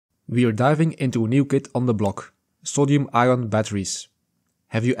We are diving into a new kid on the block, sodium-ion batteries.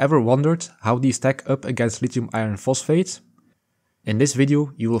 Have you ever wondered how these stack up against lithium iron phosphate? In this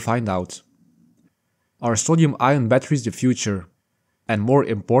video you will find out. Are sodium-ion batteries the future? And more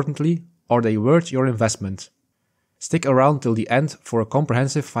importantly, are they worth your investment? Stick around till the end for a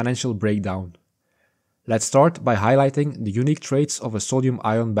comprehensive financial breakdown. Let's start by highlighting the unique traits of a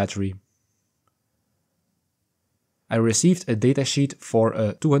sodium-ion battery. I received a datasheet for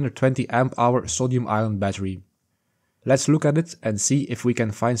a 220 amp-hour sodium-ion battery. Let's look at it and see if we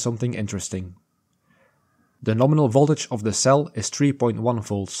can find something interesting. The nominal voltage of the cell is 3.1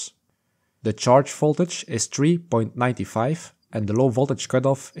 volts. The charge voltage is 3.95 and the low voltage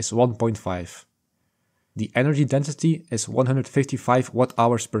cutoff is 1.5. The energy density is 155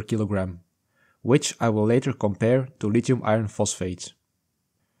 watt-hours per kilogram, which I will later compare to lithium iron phosphate.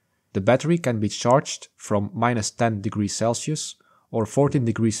 The battery can be charged from -10 degrees Celsius or 14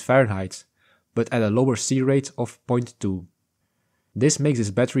 degrees Fahrenheit, but at a lower C rate of 0.2. This makes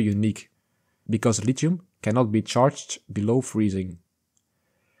this battery unique, because lithium cannot be charged below freezing.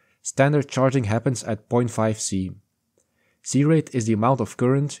 Standard charging happens at 0.5 C. C rate is the amount of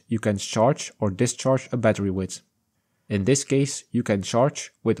current you can charge or discharge a battery with. In this case, you can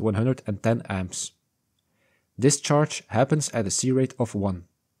charge with 110 amps. Discharge happens at a C rate of 1.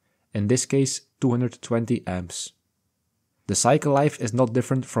 In this case 220 amps. The cycle life is not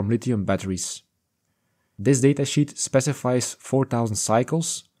different from lithium batteries. This datasheet specifies 4000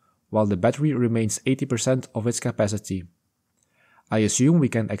 cycles, while the battery remains 80% of its capacity. I assume we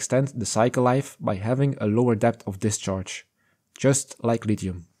can extend the cycle life by having a lower depth of discharge, just like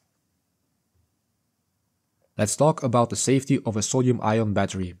lithium. Let's talk about the safety of a sodium-ion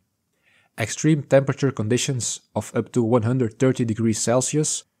battery. Extreme temperature conditions of up to 130 degrees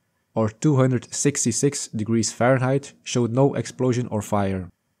Celsius or 266 degrees Fahrenheit showed no explosion or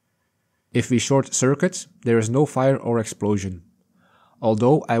fire. If we short circuit, there is no fire or explosion,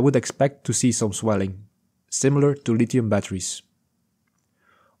 although I would expect to see some swelling, similar to lithium batteries.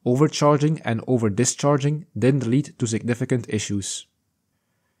 Overcharging and over-discharging didn't lead to significant issues.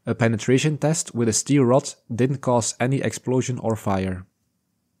 A penetration test with a steel rod didn't cause any explosion or fire.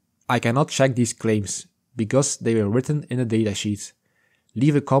 I cannot check these claims, because they were written in a datasheet.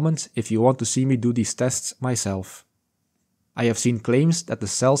 Leave a comment if you want to see me do these tests myself. I have seen claims that the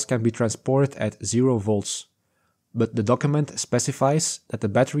cells can be transported at 0 volts, but the document specifies that the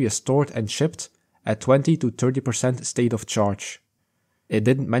battery is stored and shipped at 20 to 30% state of charge. It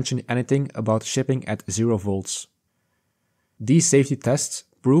didn't mention anything about shipping at 0 volts. These safety tests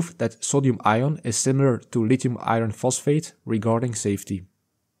prove that sodium ion is similar to lithium iron phosphate regarding safety.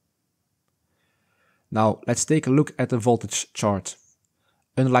 Now let's take a look at the voltage chart.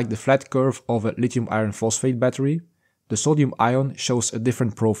 Unlike the flat curve of a lithium iron phosphate battery, the sodium ion shows a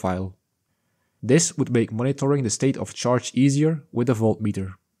different profile. This would make monitoring the state of charge easier with a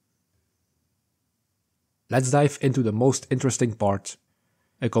voltmeter. Let's dive into the most interesting part,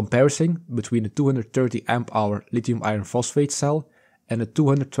 a comparison between a 230 amp-hour lithium iron phosphate cell and a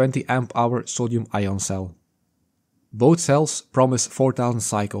 220 amp-hour sodium ion cell. Both cells promise 4000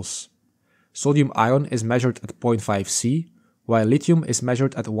 cycles. Sodium ion is measured at 0.5 C, while lithium is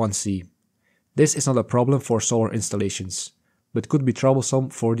measured at 1 C. This is not a problem for solar installations, but could be troublesome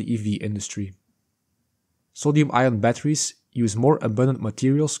for the EV industry. Sodium-ion batteries use more abundant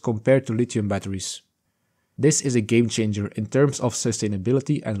materials compared to lithium batteries. This is a game changer in terms of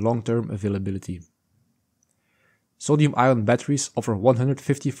sustainability and long-term availability. Sodium-ion batteries offer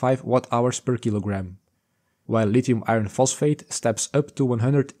 155 watt-hours per kilogram, while lithium iron phosphate steps up to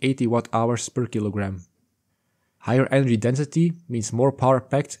 180 watt-hours per kilogram. Higher energy density means more power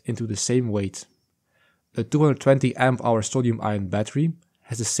packed into the same weight. A 220 amp-hour sodium-ion battery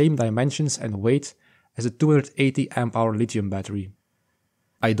has the same dimensions and weight as a 280 amp-hour lithium battery.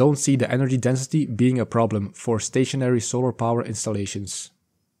 I don't see the energy density being a problem for stationary solar power installations.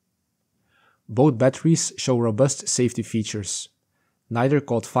 Both batteries show robust safety features. Neither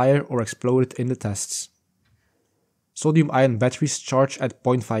caught fire or exploded in the tests. Sodium-ion batteries charge at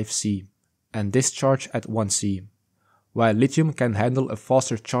 0.5 C and discharge at 1 C, while lithium can handle a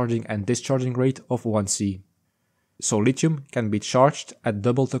faster charging and discharging rate of 1 C. So lithium can be charged at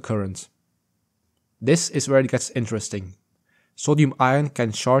double the current. This is where it gets interesting. Sodium ion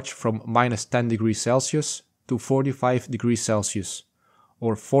can charge from -10 degrees Celsius to 45 degrees Celsius,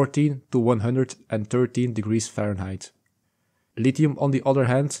 or 14 to 113 degrees Fahrenheit. Lithium, on the other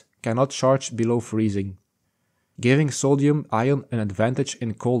hand, cannot charge below freezing, giving sodium ion an advantage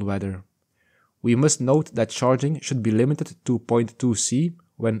in cold weather. We must note that charging should be limited to 0.2 C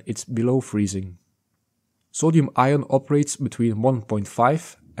when it's below freezing. Sodium ion operates between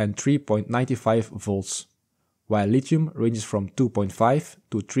 1.5 and 3.95 volts, while lithium ranges from 2.5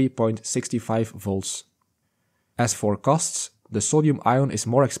 to 3.65 volts. As for costs, the sodium ion is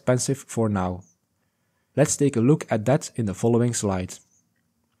more expensive for now. Let's take a look at that in the following slide.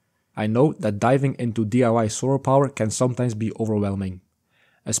 I know that diving into DIY solar power can sometimes be overwhelming,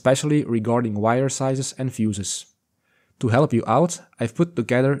 especially regarding wire sizes and fuses. To help you out, I've put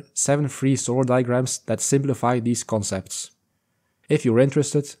together 7 free solar diagrams that simplify these concepts. If you're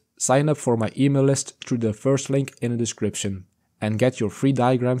interested, sign up for my email list through the first link in the description and get your free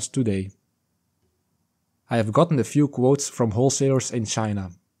diagrams today. I have gotten a few quotes from wholesalers in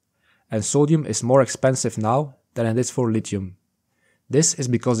China, and sodium is more expensive now than it is for lithium. This is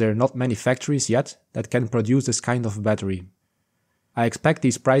because there are not many factories yet that can produce this kind of battery. I expect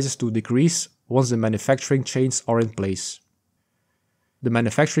these prices to decrease once the manufacturing chains are in place. The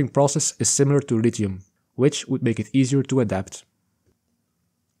manufacturing process is similar to lithium, which would make it easier to adapt.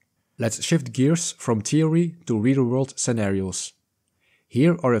 Let's shift gears from theory to real-world scenarios.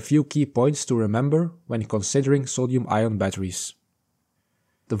 Here are a few key points to remember when considering sodium-ion batteries.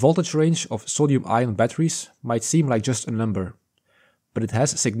 The voltage range of sodium-ion batteries might seem like just a number, but it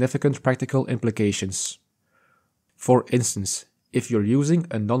has significant practical implications. For instance, if you're using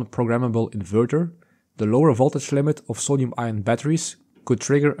a non-programmable inverter, the lower voltage limit of sodium-ion batteries could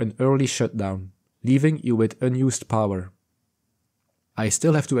trigger an early shutdown, leaving you with unused power. I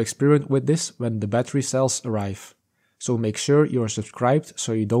still have to experiment with this when the battery cells arrive, so make sure you are subscribed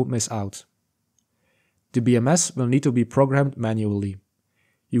so you don't miss out. The BMS will need to be programmed manually.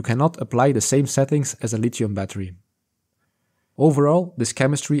 You cannot apply the same settings as a lithium battery. Overall, this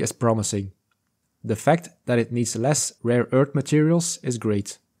chemistry is promising. The fact that it needs less rare earth materials is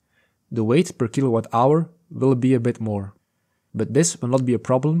great. The weight per kilowatt hour will be a bit more, but this will not be a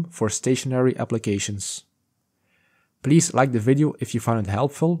problem for stationary applications. Please like the video if you found it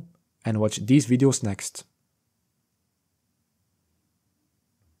helpful and watch these videos next.